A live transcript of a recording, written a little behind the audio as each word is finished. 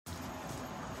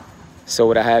So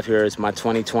what I have here is my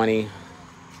 2020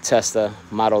 Tesla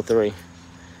Model 3.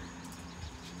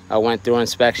 I went through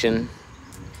inspection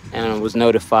and was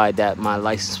notified that my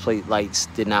license plate lights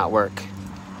did not work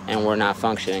and were not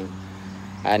functioning.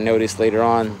 I noticed later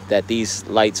on that these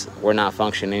lights were not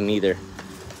functioning either.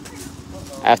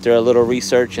 After a little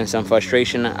research and some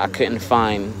frustration, I couldn't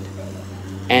find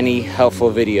any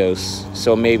helpful videos,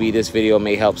 so maybe this video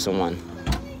may help someone.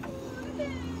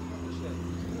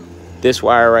 This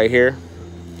wire right here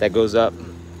that goes up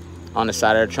on the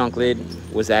side of the trunk lid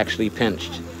was actually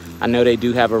pinched. I know they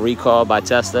do have a recall by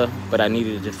Tesla, but I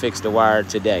needed to fix the wire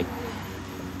today.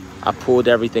 I pulled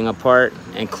everything apart,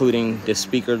 including the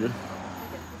speaker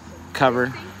cover,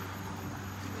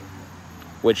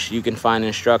 which you can find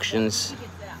instructions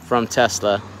from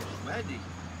Tesla.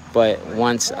 But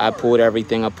once I pulled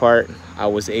everything apart, I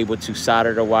was able to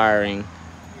solder the wiring,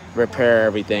 repair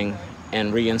everything,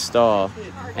 and reinstall.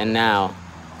 And now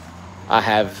I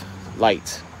have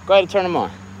lights. Go ahead and turn them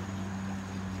on.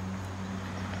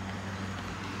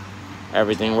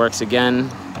 Everything works again.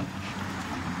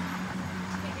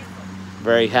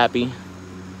 Very happy.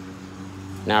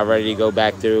 Now ready to go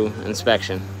back through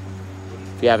inspection.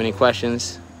 If you have any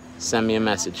questions, send me a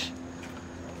message.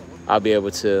 I'll be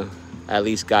able to at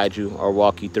least guide you or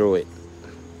walk you through it.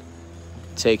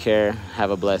 Take care.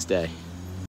 Have a blessed day.